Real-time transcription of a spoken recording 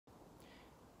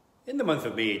In the month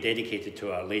of May, dedicated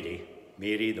to Our Lady,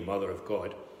 Mary, the Mother of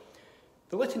God,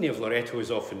 the Litany of Loreto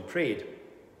is often prayed.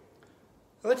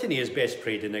 The Litany is best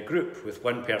prayed in a group, with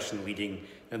one person leading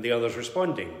and the others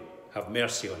responding, "Have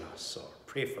mercy on us," or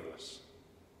 "Pray for us."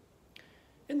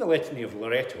 In the Litany of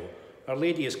Loreto, Our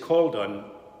Lady is called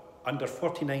on under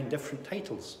 49 different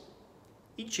titles,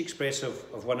 each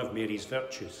expressive of one of Mary's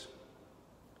virtues.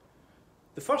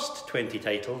 The first 20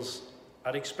 titles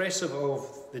are expressive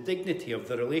of the dignity of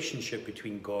the relationship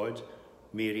between God,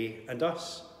 Mary, and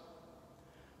us.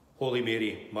 Holy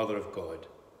Mary, Mother of God,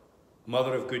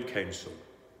 Mother of good counsel,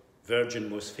 Virgin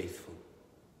most faithful.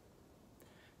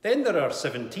 Then there are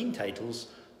 17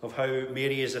 titles of how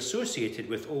Mary is associated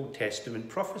with Old Testament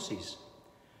prophecies: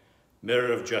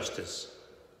 Mirror of Justice,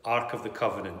 Ark of the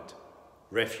Covenant,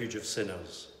 Refuge of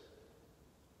Sinners.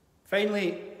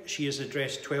 Finally, she is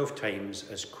addressed 12 times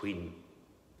as Queen.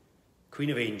 Queen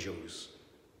of Angels,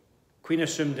 Queen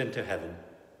assumed into heaven,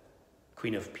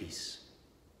 Queen of Peace.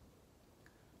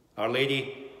 Our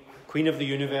Lady, Queen of the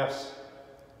universe,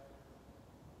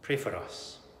 pray for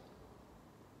us.